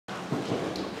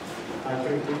I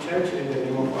pray to church in the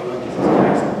name of our Lord Jesus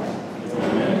Christ.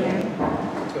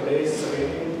 Amen. Today's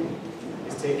reading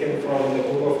is taken from the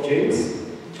book of James,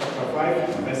 chapter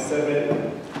 5, verse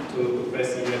 7 to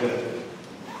verse 11.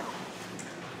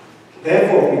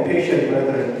 Therefore be patient,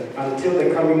 brethren, until the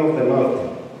coming of the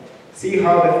Lord. See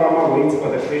how the farmer waits for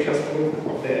the precious fruit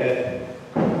of the earth,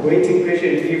 waiting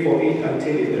patiently for it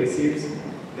until it receives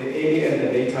the early and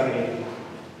the later rain.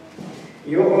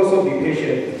 You also be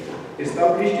patient.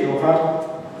 Establish your heart,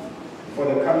 for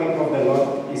the coming of the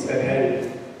Lord is at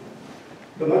hand.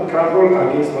 Do not grumble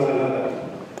against one another,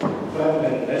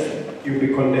 brethren, lest you be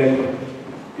condemned.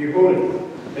 Behold,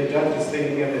 the judge is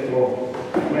standing at the door.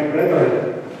 My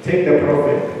brethren, take the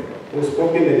prophet who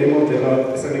spoke in the name of the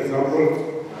Lord as an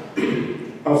example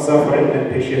of suffering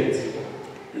and patience.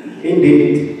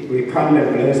 Indeed, we count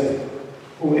them blessed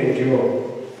who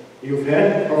endure. You've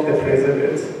heard of the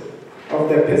perseverance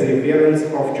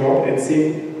of Job and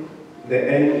seen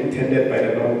the end intended by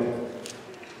the Lord.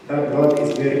 That Lord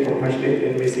is very compassionate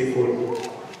and merciful.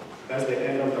 That's the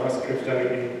end of our scripture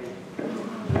reading.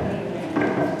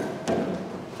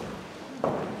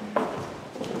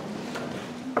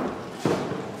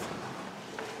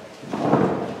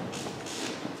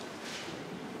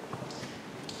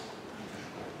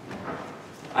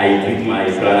 I greet my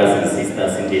brothers and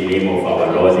sisters in the name of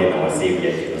our Lord and our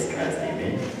Savior Jesus Christ.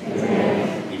 Amen. Amen.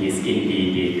 It is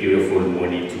indeed a beautiful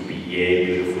morning to be here,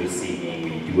 beautiful singing. We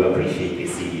do appreciate the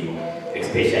singing,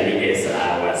 especially as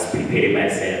I was preparing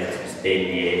myself to stand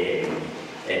here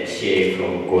and share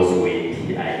from God's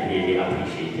word. I really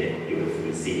appreciated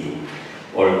beautiful singing.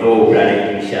 Although,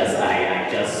 Brother Ignatius, I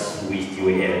just wished you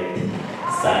had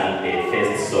sung the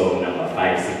first song, number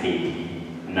 560.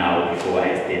 Now, before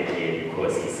I stand here,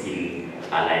 because it's in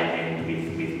alignment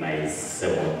with my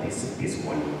sermon this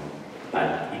morning.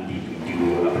 But indeed, we do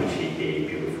appreciate the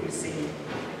beautiful singing.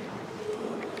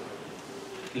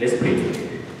 Let's pray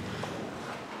together.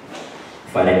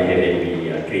 Father in heaven, we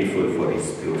are grateful for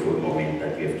this beautiful moment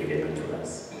that you have given unto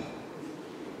us.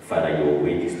 Father, your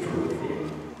word is truth,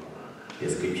 and the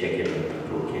scripture cannot be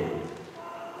broken.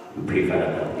 We pray,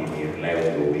 Father, that we may rely on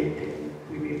your word and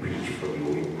we may preach from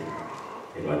your word.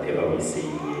 And whatever we say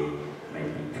here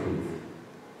might be truth,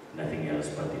 nothing else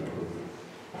but the truth.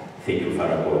 Thank you,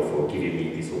 Father God, for giving me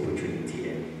this opportunity,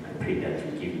 and I pray that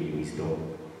you give me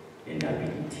wisdom and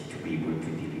ability to be able to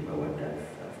deliver what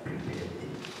I've prepared.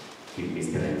 Give me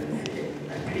strength,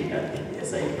 and I pray that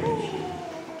as I preach,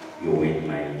 your word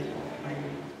might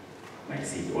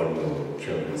sit on your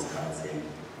children's hearts, and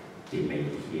they may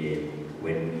hear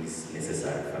when it's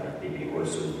necessary, Father. They may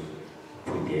also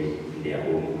put them in their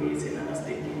own ways and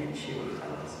understanding and share with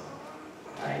others.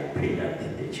 I pray that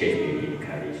the church may be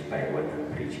encouraged by what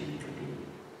I'm preaching today,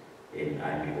 and I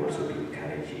may also be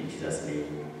encouraged in Jesus'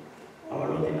 name, our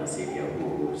Lord and our Savior, who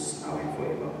rules now and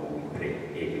forevermore. We pray.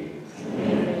 Amen.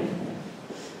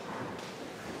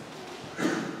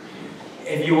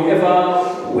 Have you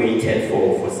ever waited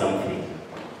for something?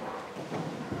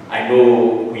 I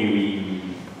know we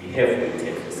have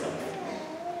waited for something,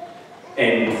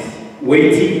 and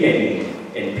waiting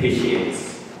and patience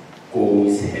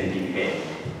goes hand in hand.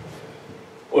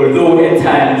 Although at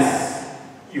times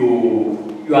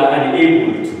you are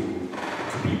unable to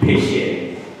be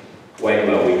patient while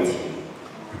you are waiting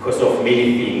because of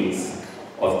many things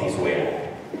of this world.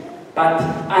 But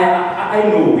I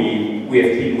know we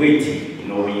have been waiting. You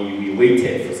know, we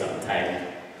waited for some time.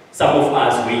 Some of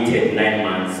us waited 9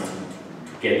 months to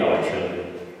get our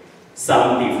children.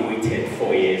 Some they've waited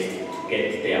 4 years to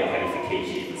get their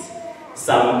qualifications.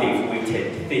 Some they've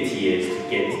waited 30 years to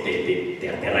get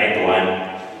the right one.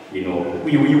 You know,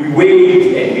 we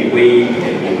wait and we wait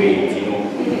and we wait, you know.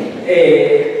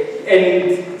 And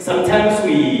sometimes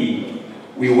we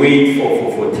wait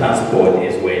for transport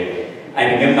as well. I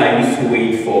remember I used to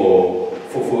wait for a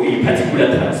particular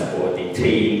transport, a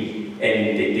train,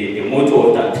 and the motto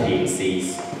of that train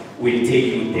says, "We'll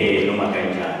take you there no matter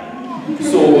what."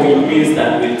 So it means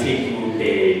that we'll take you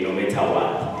there no matter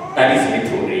what. That is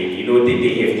metro rail. You know, they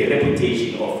have the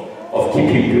reputation of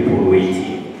keeping people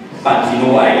waiting. But you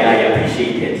know, I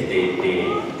appreciated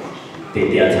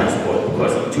their transport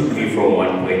because it took me from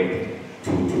one point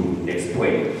to next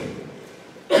point.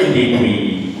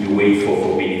 Indeed, we wait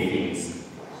for many things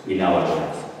in our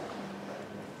lives.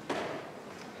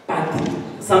 But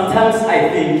sometimes I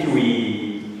think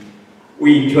we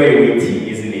enjoy waiting,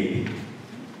 isn't it?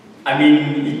 I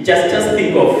mean, just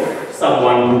think of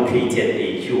someone who created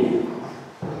a queue.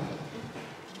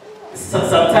 So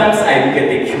sometimes I look at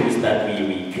the queues that we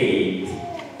create,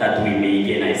 that we make,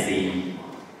 and I say,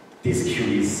 this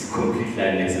queue is completely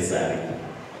unnecessary.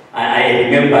 I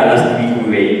remember last week we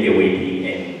were in the wedding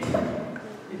and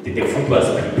the food was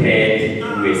prepared.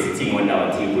 We were sitting on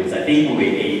our tables. I think we were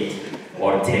 8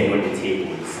 or 10 on the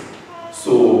tables.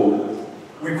 So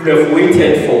we could have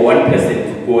waited for one person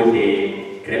to go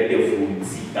there, grab the food,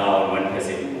 sit down, one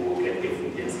person go grab the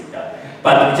food and sit down.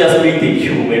 But we just made the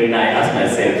queue when I asked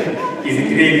myself, is it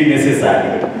really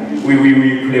necessary?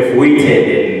 We could have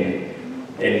waited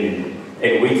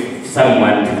and wait for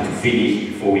someone to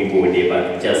finish before we go there,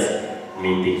 but we just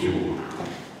made the queue.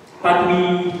 But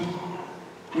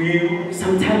we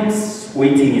sometimes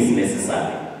waiting is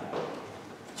necessary.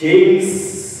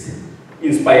 James,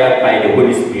 inspired by the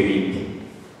Holy Spirit,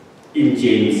 in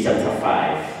James chapter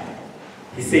 5,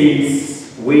 he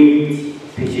says,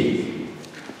 wait patiently.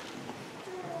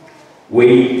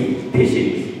 Wait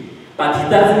patiently. But he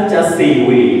doesn't just say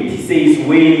wait, he says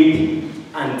wait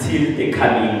until the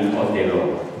coming of the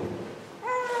Lord.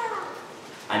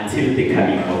 Until the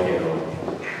coming of the Lord.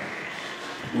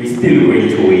 We're still going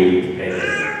to wait,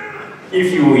 brethren.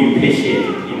 If you are patient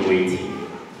in waiting,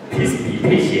 please be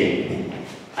patient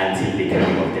until the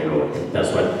coming of the Lord.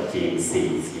 That's what James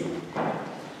says here.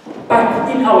 But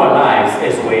in our lives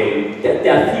as well,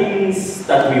 there are things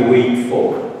that we wait for.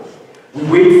 We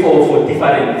wait for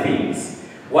different things.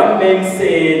 One man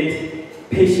said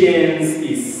patience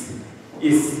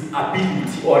is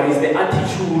ability or is the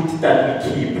attitude that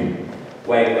we keep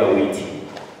while we are waiting.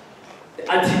 The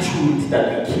attitude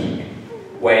that we keep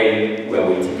while we are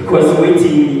waiting. Because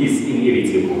waiting is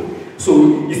inevitable.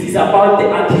 So it's about the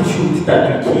attitude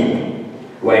that we keep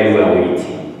while we are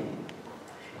waiting.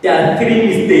 There are 3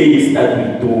 mistakes that we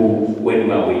do when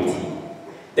we are waiting.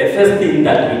 The first thing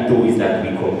that we do is that we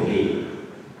complain.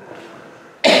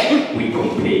 We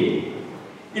complain.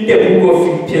 In the book of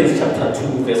Philippians chapter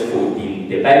 2 verse 14,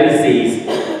 the Bible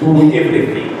says, do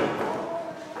everything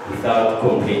without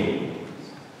complaining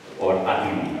or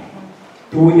arguing.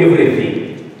 Do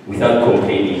everything without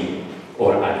complaining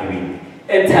or arguing.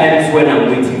 At times when I'm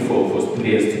waiting for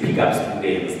students to pick up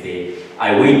students,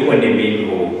 I wait on the main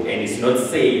road and it's not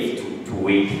safe to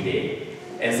wait there.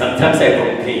 And sometimes I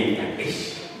complain,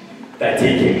 they're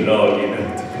taking long,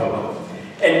 to come up.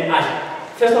 And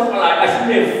first of all, I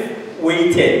should have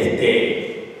waited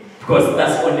there because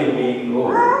that's on the main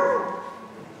road.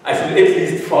 I should at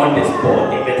least found a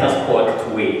spot, a better spot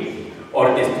to wait.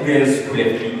 Or the students could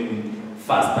have been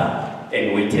faster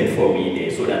and waited for me there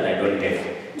so that I don't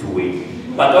have to wait.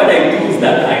 But what I do is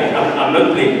that I'm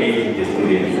not blaming the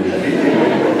students.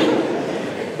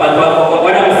 But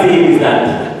what I'm saying is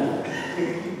that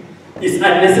it's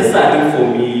unnecessary for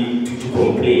me to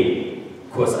complain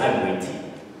because I'm waiting.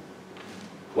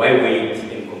 Why wait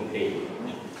and complain?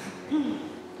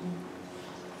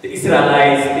 The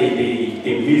Israelites,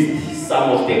 they missed some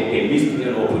of them, they missed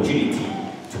an opportunity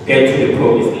to get to the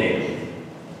promised land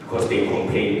because they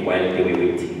complained while they were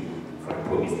waiting for the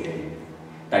promised land.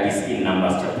 That is in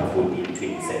Numbers chapter 14,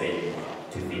 27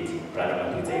 to 30. Brother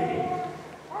Matuzaide.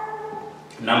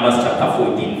 Numbers chapter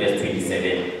 14, verse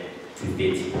 27 to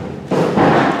 30.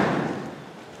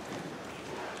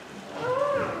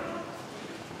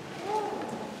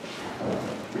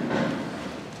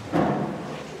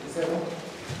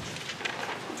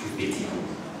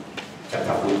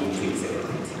 Chapter 14,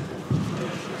 27.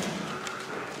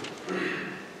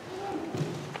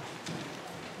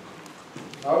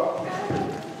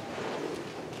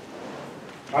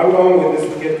 How long will this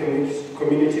wicked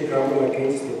community grumble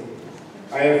against me?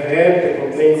 I have heard the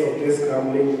complaints of these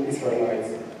grumbling Israelites.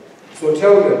 So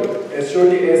tell them, as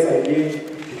surely as I live,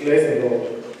 declares the Lord,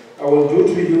 I will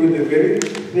do to you the very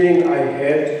thing I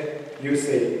heard you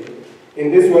say.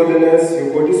 In this wilderness your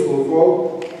bodies will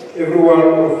fall, every one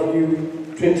of you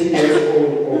 20 years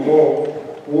old or more,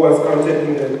 who was counted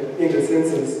in the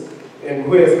census, and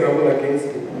who has grumbled against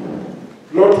me.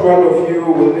 Not one of you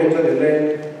will enter the land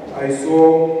I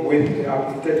saw with the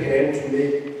uplifted hand to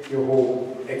make you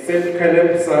whole, except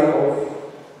Caleb, son of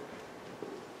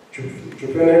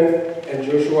Jephunneh, and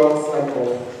Joshua, son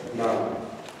of Nun.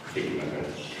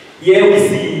 Here we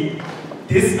see,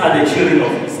 these are the children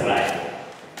of Israel.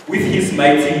 With his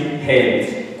mighty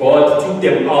hand, God took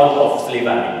them out of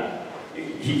slavery.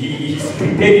 He's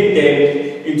preparing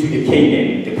them into the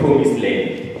Canaan, the promised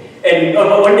land. And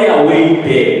on their way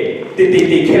there,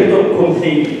 they kept on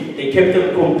complaining. They kept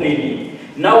on complaining.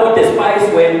 Now the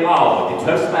spies went out, the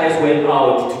 12 spies went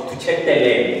out to check the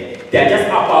land. They are just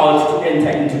about to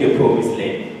enter into the promised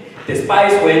land. The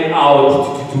spies went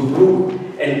out to look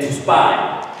and to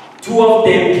spy. 2 of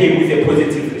them came with a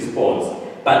positive response,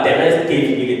 but the rest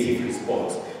gave negative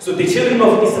response. So the children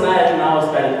of Israel now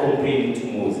started complaining to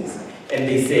Moses. And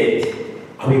they said,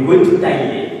 are we going to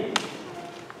die here?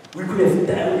 We could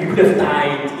have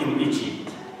died in Egypt.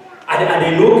 Are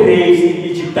there no graves in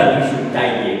Egypt that we should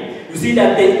die here? You see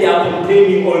that they are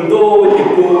complaining, although the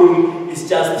goal is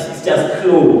just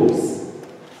close,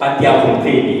 but they are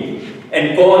complaining.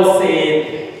 And God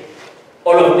said,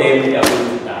 all of them, they are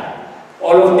going to die.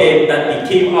 All of them that they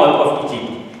came out of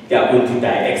Egypt, they are going to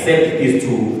die, except these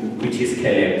two, which is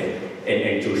Caleb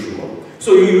and Joshua.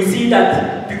 So you see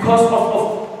that because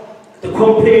of the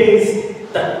complaints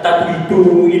that we do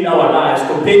in our lives,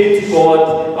 complaining to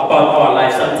God about our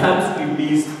lives, sometimes we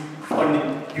miss on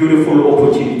the beautiful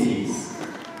opportunities.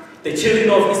 The children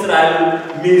of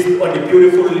Israel missed on the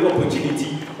beautiful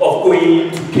opportunity of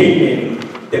going to Canaan,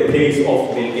 the place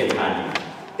of milk and honey,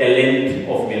 the land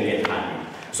of milk and honey.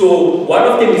 So one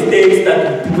of the mistakes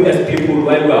that we do as people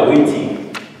while we are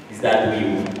waiting is that we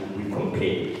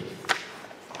complain.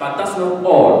 But that's not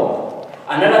all.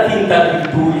 Another thing that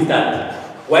we do is that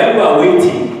while we are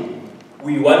waiting,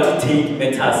 we want to take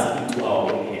matters into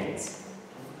our own hands.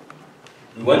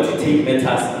 We want to take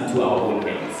matters into our own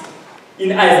hands.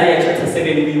 In Isaiah chapter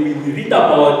 7, we read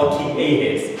about King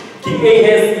Ahaz. King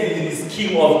Ahaz is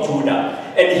king of Judah,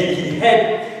 and he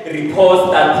had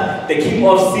reports that the king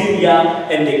of Syria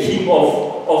and the king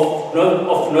of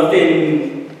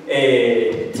northern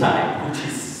tribe, which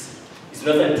is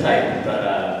northern tribe,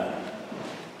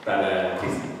 brother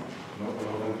Chris.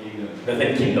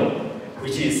 Northern Kingdom,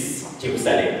 which is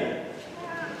Jerusalem,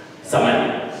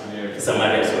 Samaria,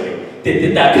 sorry.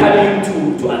 They are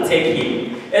coming to attack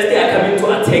him. As they are coming to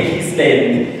attack his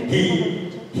land,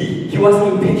 he was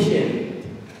impatient.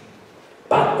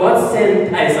 But God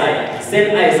sent Isaiah. He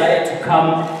sent Isaiah to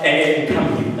come and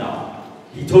calm him down.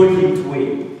 He told him to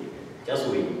wait. Just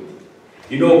wait.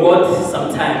 You know, God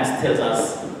sometimes tells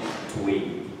us to wait.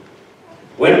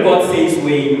 When God says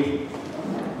wait,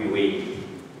 we wait.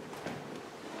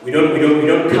 We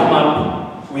don't come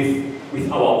up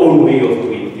with our own way of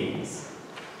doing things.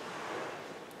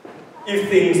 If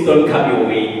things don't come your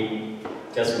way,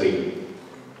 just wait.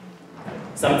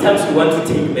 Sometimes we want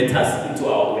to take matters into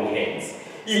our own hands.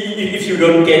 If you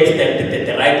don't get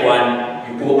the right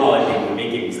one, you go out and you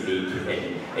make a mistake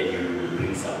and you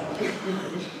bring something.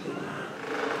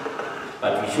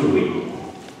 But we should wait.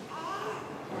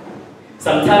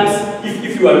 Sometimes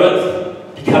if you are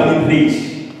not becoming rich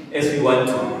as we want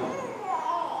to,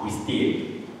 we steal.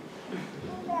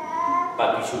 But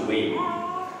we should wait.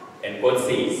 And God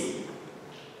says,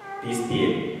 be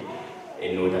still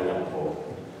and know that I'm God.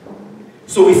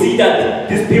 So we see that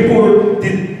these people,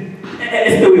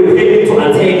 as they were planning to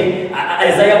attack,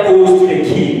 Isaiah goes to the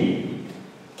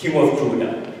king of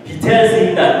Judah. He tells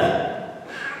him that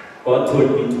God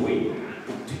told me to wait,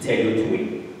 to tell you to wait.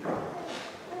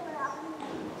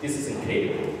 This is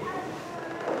incredible.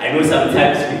 I know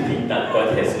sometimes we think that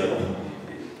God has not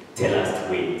tell us to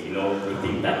wait, you know, we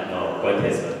think that no, God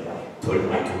has not told me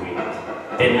to wait.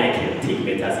 Then I can take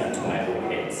matters into my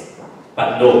own hands.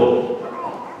 But no,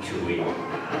 we should wait.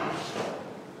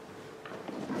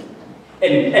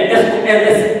 And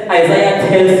as Isaiah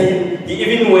tells him, he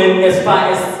even went as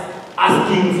far as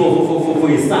asking for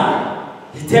his son.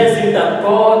 He tells him that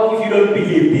God, if you don't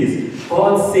believe this,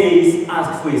 God says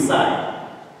ask for his son.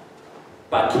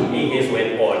 But King Ahaz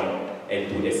went on and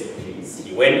do as he pleased.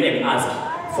 He went and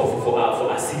asked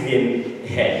for Assyrian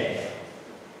help.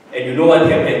 And you know what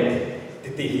happened?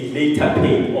 He later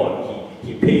paid on.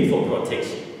 He paid for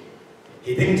protection.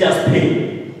 He didn't just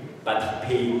pay, but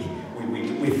he paid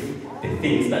with the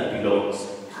things that belongs to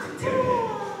the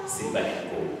temple, silver and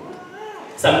gold.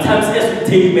 Sometimes as we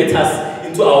take matters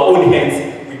into our own hands,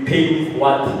 we pay with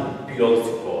what belongs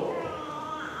to God.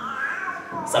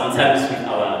 Sometimes with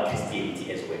our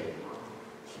Christianity as well.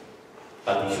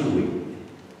 But we should wait.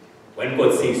 When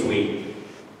God says wait,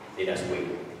 let us wait.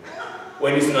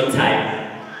 When it's not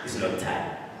time, it's not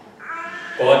time.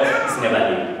 God is never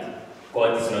late.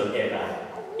 God is not ever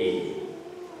late.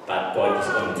 But God is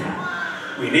on time.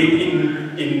 We read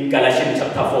in Galatians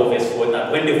chapter 4 verse 4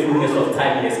 that when the fullness of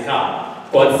time has come,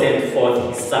 God sent forth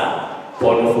his son,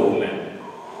 born of a woman.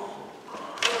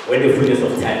 When the fullness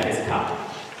of time has come,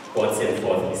 God sent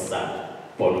forth his son,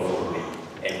 born of a woman,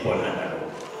 and born under law.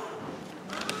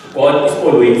 God is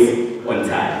always on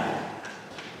time.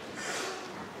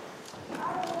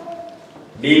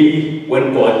 Maybe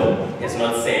when God has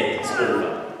not said it's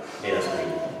over, let us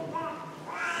wait.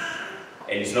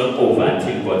 And it's not over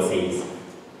until God says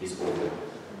it's over.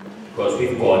 Because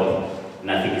with God,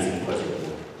 nothing is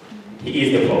impossible. He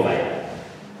is the provider.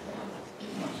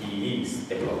 He is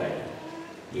the provider.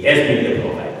 He has been the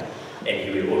provider. And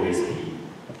he will always be.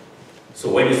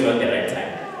 So when it's not the right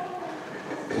time,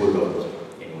 go Lord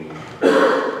and wait.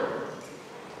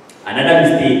 Another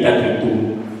mistake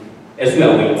as we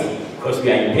are waiting, because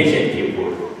we are impatient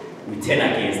people, we turn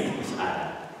against each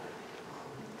other.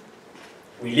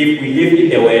 We live in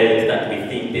the world that we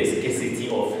think there's scarcity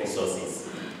of resources.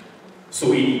 So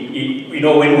when we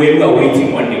are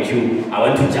waiting on the queue, I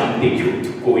want to jump the queue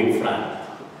to go in front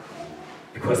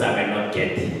because I may not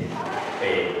get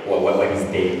what is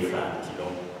there in front,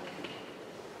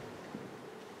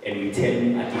 And we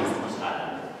turn against each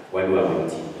other while we are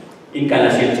waiting. In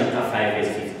Galatians chapter 5,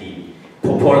 verse 15,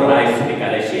 Paul writes to the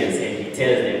Galatians and he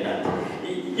tells them that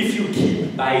if you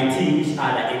keep biting each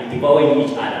other and devouring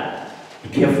each other, be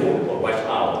careful or watch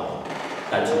out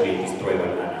that you may destroy one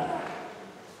another.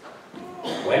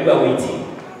 While we are waiting,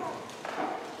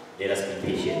 let us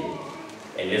be patient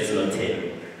and let's not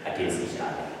turn against each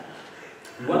other.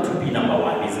 We want to be number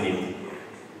one, isn't it?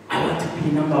 I want to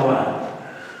be number one.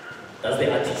 That's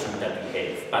the attitude that we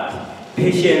have. But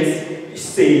patience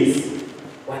says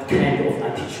what kind of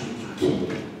attitude you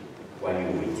keep while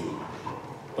you're waiting.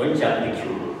 Don't jump the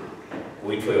queue.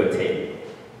 Wait for your turn.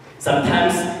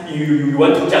 Sometimes you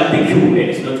want to jump the queue and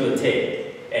it's not your turn.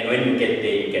 And when you get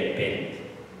there, you get banned.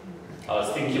 I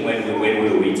was thinking when we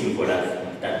were waiting for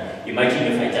that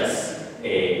imagine if I just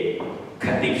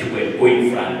cut the queue and go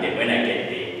in front, and when I get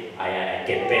there, I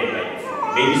get banned by the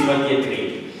food. Maybe it's not yet ready.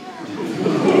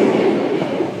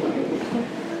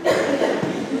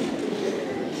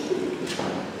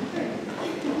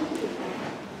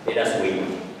 Let us wait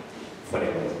for the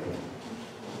Lord.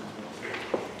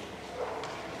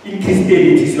 In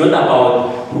Christianity, it's not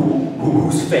about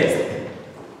who's first,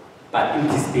 but in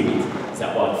Christianity, it's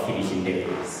about finishing the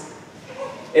race.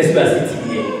 As we are sitting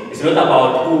here, it's not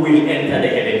about who will enter the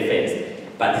heaven first,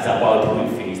 but it's about who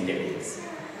will finish the race.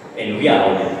 And we are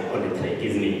on the track,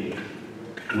 isn't it?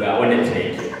 We are on the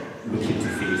track, looking to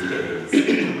finish the race.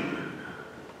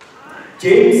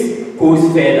 James goes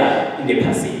further in the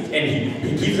passage, and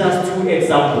he gives us two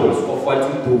examples of what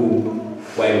to do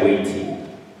while waiting.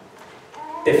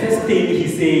 The first thing he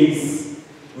says,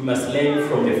 we must learn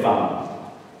from the farmer.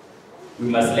 We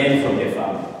must learn from the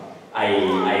farmer.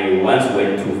 I once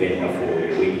went to Vienna for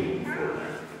a wedding for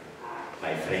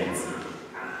my friends,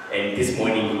 and this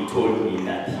morning he told me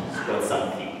that he's got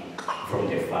something from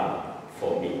the farm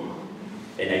for me,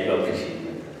 and I do appreciate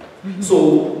that. So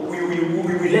we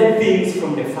learn things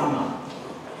from the farmer.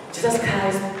 Jesus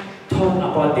Christ taught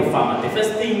about the farmer. The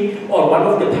first thing, or one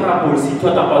of the parables he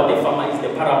taught about the farmer is the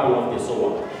parable of the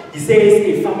sower. He says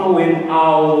a farmer went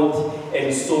out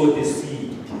and sowed the seed.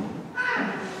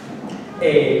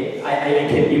 I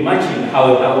can imagine how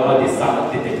the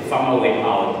farmer went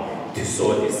out to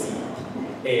sow the seed.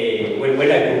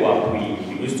 When I grew up, we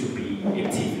used to be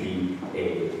actively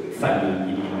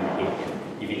farming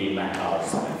even in my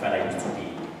house. My father used to be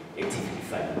actively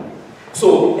farming.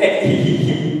 So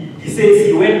he says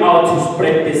he went out to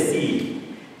spread the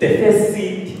seed. The first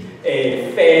seed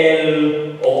fell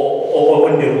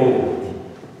on the road.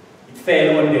 It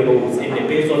fell on the roads, and the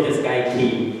birds of the sky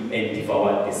came and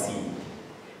devoured the seed.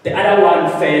 The other one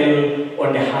fell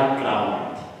on the hard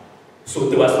ground. So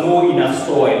there was no enough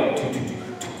soil to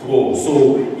grow.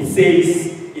 So it says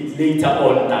it later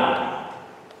on died.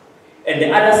 And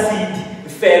the other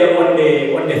seed fell on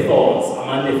the thorns,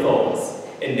 among the thorns.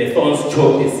 And the thorns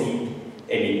choked the seed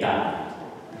and it died.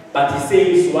 But he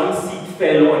says one seed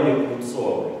fell on the good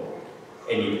soil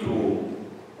and it grew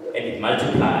and it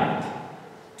multiplied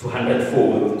to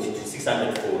 100-fold, to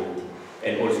 600-fold,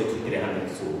 and also to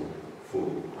 300-fold.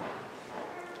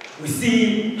 We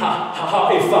see how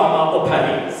a farmer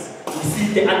operates. We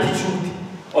see the attitude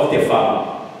of the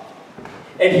farmer.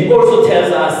 And he also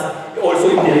tells us, also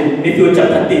in Matthew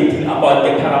chapter 13, about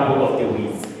the parable of the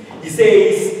weeds. He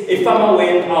says, a farmer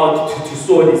went out to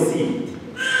sow the seed.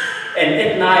 And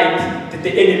at night,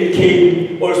 the enemy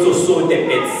came, also sowed the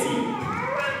bad seed.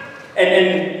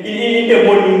 And in the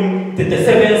morning, the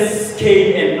servants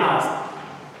came and asked,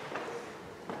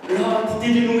 Lord,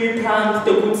 didn't we plant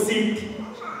the good seed?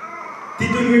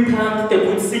 Didn't we plant the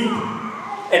good seed?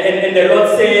 And the Lord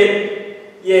said,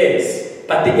 yes,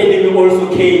 but the enemy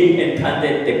also came and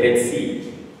planted the bad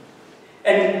seed.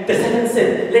 And the servant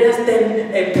said, let us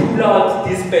then pull out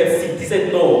this bad seed. He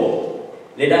said, no,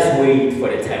 let us wait for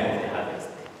the time of the harvest.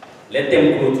 Let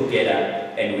them grow together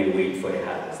and we'll wait for the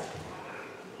harvest.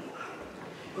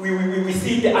 We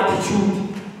see the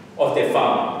attitude of the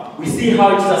farmer. We see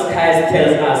how Jesus Christ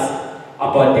tells us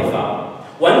about the farmer.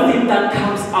 One thing that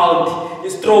comes out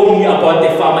strongly about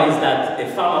the farmer is that the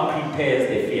farmer prepares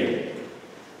the field.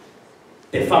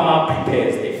 The farmer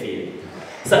prepares the field.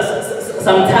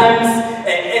 Sometimes,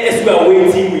 as we are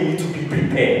waiting, we need to be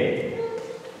prepared.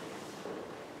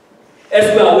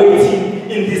 As we are waiting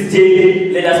in this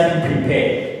journey, let us be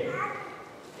prepared.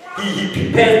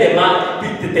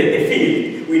 prepares the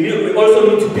field, we also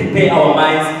need to prepare our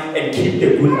minds and keep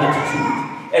the good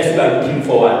attitude as we are looking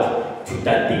forward to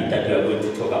that day that we are going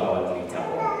to talk about later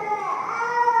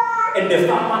on. And the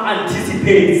farmer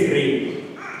anticipates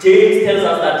rain. James tells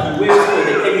us that he waits for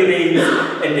the early rains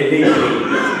and the late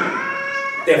rains.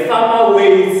 The farmer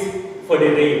waits for the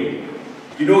rain.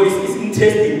 You know, it's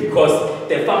interesting because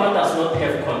the farmer does not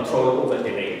have control over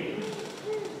the rain.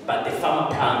 But the farmer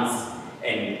plants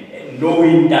and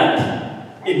knowing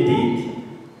that indeed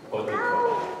God will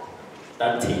provide.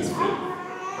 That takes faith.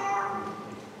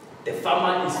 The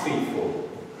farmer is faithful.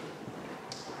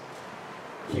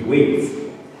 He waits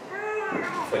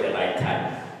for the right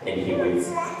time and he waits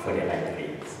for the right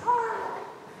rains.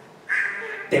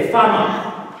 The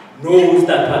farmer knows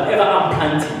that whatever I'm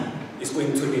planting is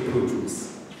going to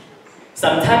reproduce.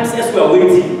 Sometimes as we are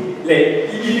waiting, like,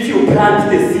 if you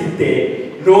plant the seed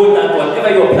there, know that whatever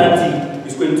you're planting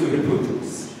is going to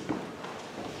reproduce.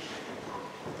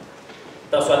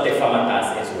 That's what the farmer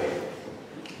does as well.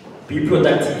 Be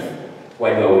productive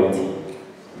while you are waiting.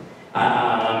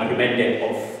 I'm reminded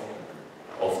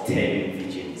of 10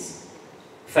 virgins.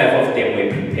 5 of them were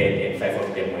prepared and 5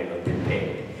 of them were not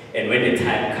prepared. And when the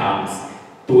time comes,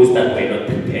 those that were not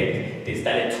prepared, they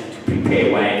started to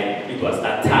prepare while it was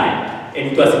that time.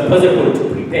 And it was impossible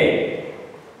to prepare.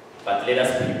 But let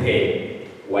us prepare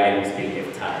while we still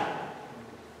have time.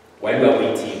 While we are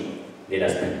waiting, let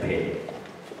us prepare.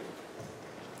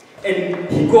 And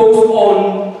he goes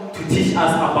on to teach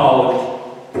us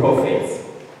about prophets.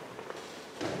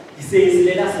 He says,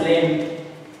 let us learn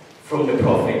from the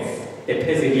prophets, the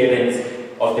perseverance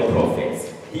of the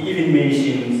prophets. He even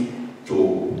mentions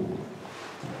Job.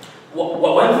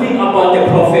 One thing about the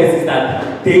prophets is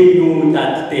that they knew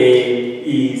that there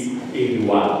is a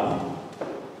reward.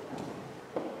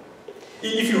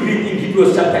 If you read in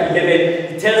Hebrews chapter 11,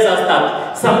 it tells us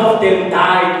that some of them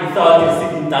died without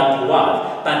receiving that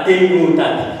reward, but they knew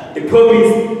that the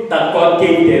promise that God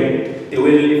gave them, they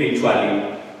will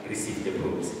eventually receive the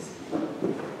promises.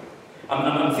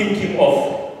 I'm thinking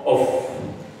of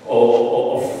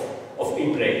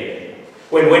Abraham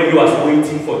when he was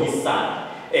waiting for his son.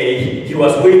 He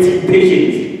was waiting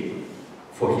patiently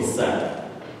for his son.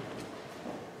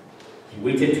 He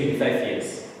waited 25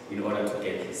 years in order to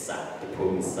get his son, the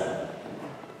promised son.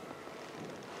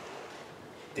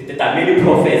 There are many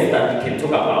prophets that we can talk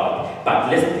about, but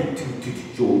let's stick to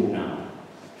Job now.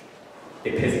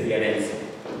 The perseverance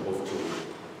of Job.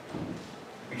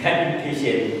 We can't be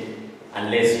patient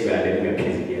unless we are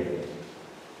persevering.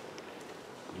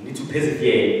 You need to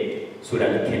persevere so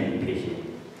that you can be patient.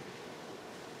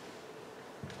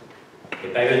 The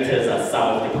Bible tells us some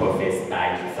of the prophets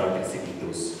died without receiving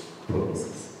those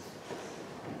promises.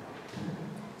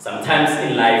 Sometimes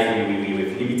in life,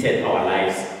 we've limited our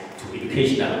lives to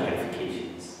educational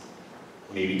qualifications.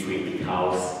 Maybe to a big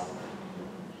house,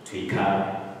 to a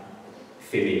car,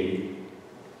 family,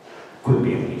 could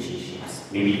be relationships,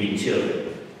 maybe even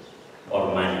children,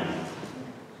 or money.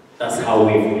 That's how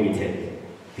we've limited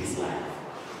this life.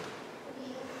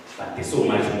 But there's so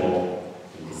much more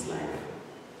in this life.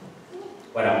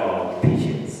 What about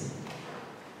patience?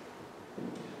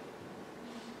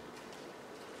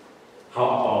 How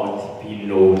about being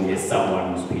known as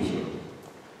someone who's patient?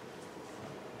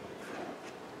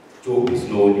 Job is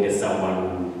known as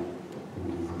someone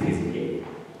who perseveres.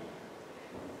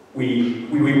 We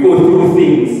go through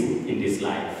things in this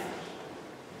life.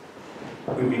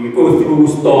 We go through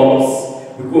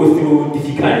storms, we go through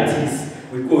difficulties,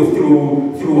 we go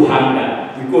through hunger,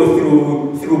 we go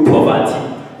through poverty.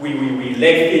 We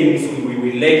lack things,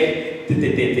 we lack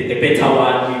the better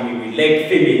one, we lack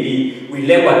family, we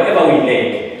lack whatever we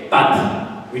lack, but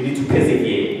we need to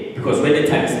persevere because when the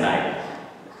time is right,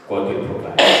 God will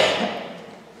provide.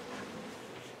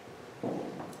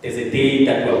 There's a day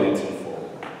that we're waiting for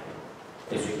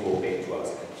as we go back to our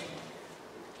scripture.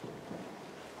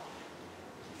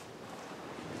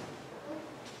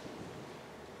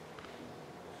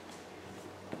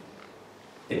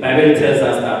 The Bible tells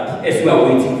us that as we are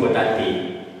waiting for that day,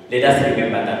 let us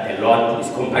remember that the Lord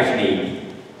is compassionate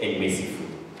and merciful.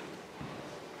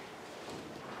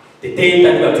 The day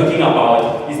that we are talking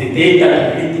about is the day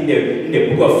that we read in the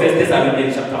book of 1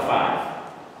 Thessalonians chapter 5.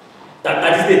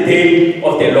 That is the day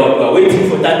of the Lord. We are waiting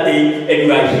for that day, and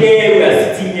we are here, we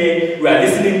are sitting here, we are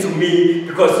listening to me,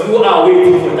 because you are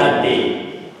waiting for that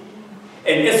day.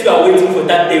 And as we are waiting for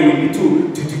that day, we need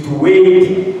to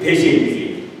wait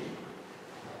patiently.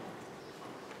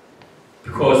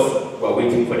 Because we are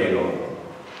waiting for the Lord.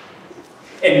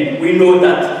 And we know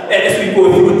that as we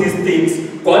go through these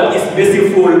things, God is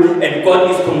merciful and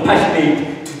God is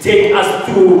compassionate take us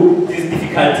through these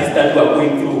difficulties that we are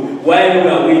going through while we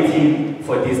are waiting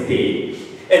for this day.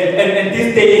 And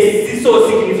this day is so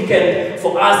significant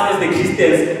for us as the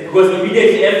Christians, because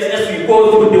immediately as we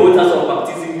go through the waters of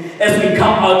baptism, as we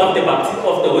come out of the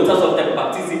waters of the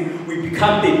baptism, we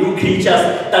become the new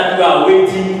creatures that we are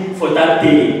waiting for that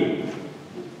day.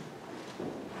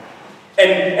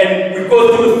 And we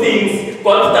go through things.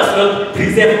 God does not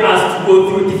preserve us to go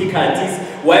through difficulties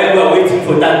while we are waiting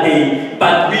for that day,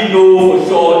 but we know for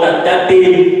sure that that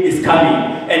day is coming.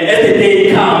 And as the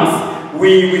day comes,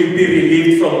 we will be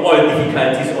relieved from all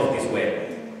difficulties of this world.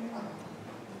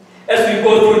 As we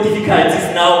go through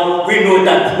difficulties now, we know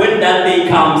that when that day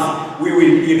comes, we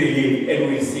will be relieved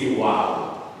and we'll say,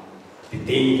 wow, the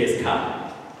day has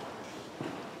come.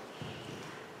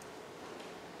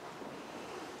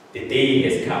 The day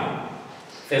has come.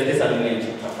 1 Thessalonians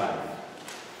chapter 5.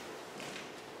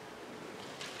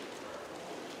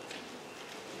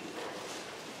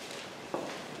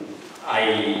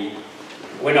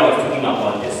 When I was talking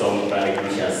about the song, Brother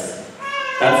Gracious,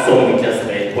 that song we just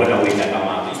read, Bona Weka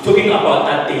Kama, it's talking about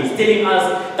that day. It's telling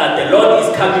us that the Lord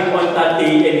is coming on that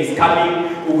day and is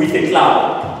coming with a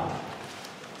cloud.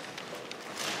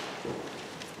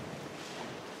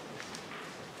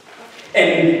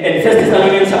 And 1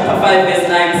 Thessalonians chapter 5 verse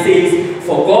 9 says,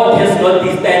 for God has not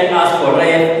destined us for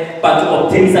wrath, but to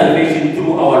obtain salvation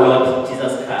through our Lord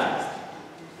Jesus Christ.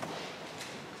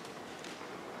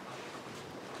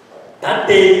 That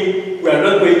day, we are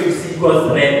not going to see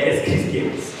God's wrath as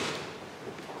Christians,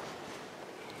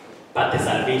 but the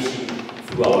salvation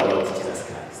through our Lord Jesus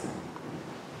Christ.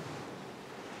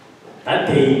 That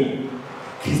day,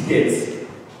 Christians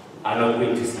are not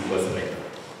going to see God's wrath.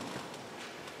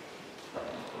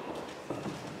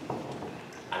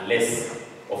 Unless,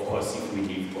 of course, if we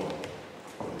leave God,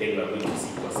 then we are going to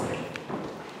see God's wrath.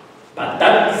 But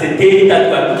that is a day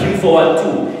that we are looking forward to.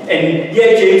 And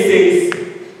here James says,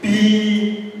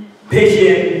 be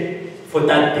patient for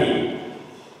that day.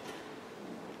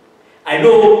 I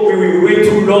know we will wait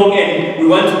too long and we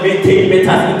want to take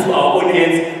matters into our own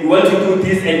hands. We want to do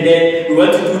this and that. We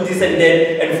want to do this and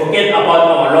that and forget about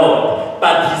our Lord.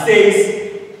 But he says,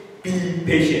 be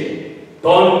patient.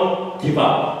 Don't give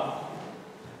up.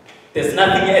 There's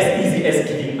nothing as easy as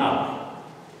giving up.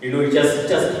 You know, you just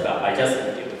give up. I just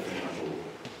let everything go.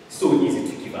 So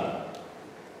easy to give up.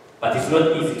 But it's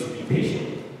not easy to be patient.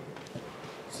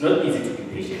 It's not easy to be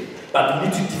patient, but we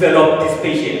need to develop this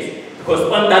patience, because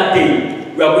on that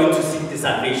day, we are going to seek the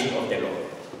salvation of the Lord.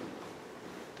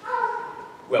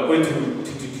 We are going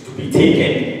to be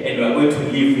taken, and we are going to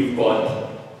live with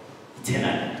God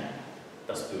eternally.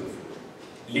 That's beautiful.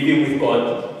 Living with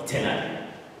God eternally.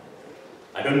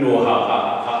 I don't know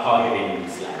how heaven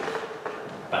is like,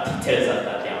 but he tells us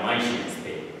that their mansion is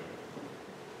there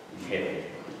in heaven,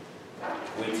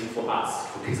 waiting for us,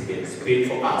 for Christians, waiting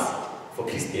for us. For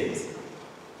Christians.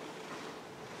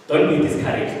 Don't be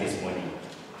discouraged this morning.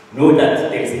 Know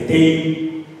that there is a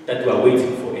day that we are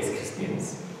waiting for as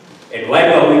Christians. And while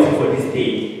we are waiting for this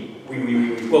day,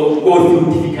 we go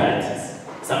through difficulties.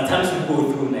 Sometimes we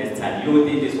go through nice time. You know,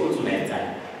 there's also nice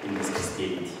time in this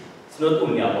Christianity. It's not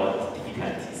only about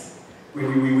difficulties. We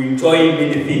enjoy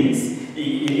many things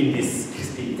in this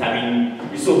Christianity. I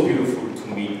mean, it's so beautiful to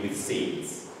meet with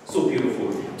saints. So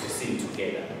beautiful to sing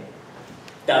together.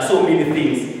 There are so many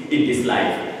things in this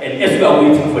life, and as we are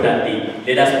waiting for that day,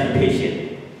 let us be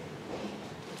patient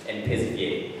and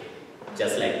persevere,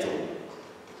 just like Job.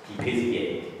 He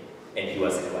persevered, and he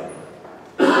was rewarded.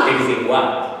 There is a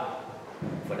reward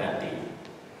for that day.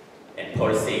 And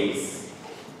Paul says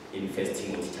in 1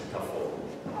 Timothy chapter 4,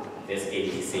 verse 8,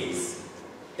 he says,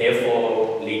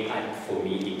 therefore lay up for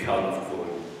me a crown of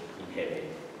glory in heaven,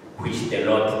 which the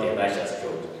Lord, the righteous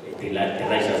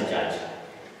judge,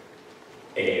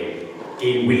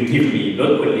 he will give me,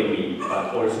 not only me,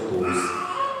 but also those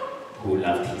who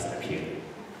loved his appearing.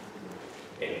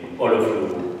 And all of you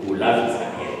who love his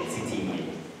appearing, sitting here,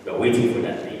 you are waiting for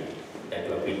that day that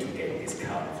you are going to get this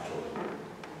crown of joy.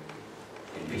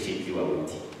 And patiently you are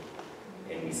waiting.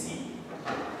 And we see,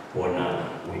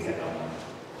 Bona Weka Kama.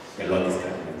 The Lord is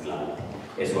coming with cloud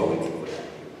as we are waiting for that day.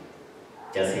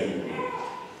 Just hang in there.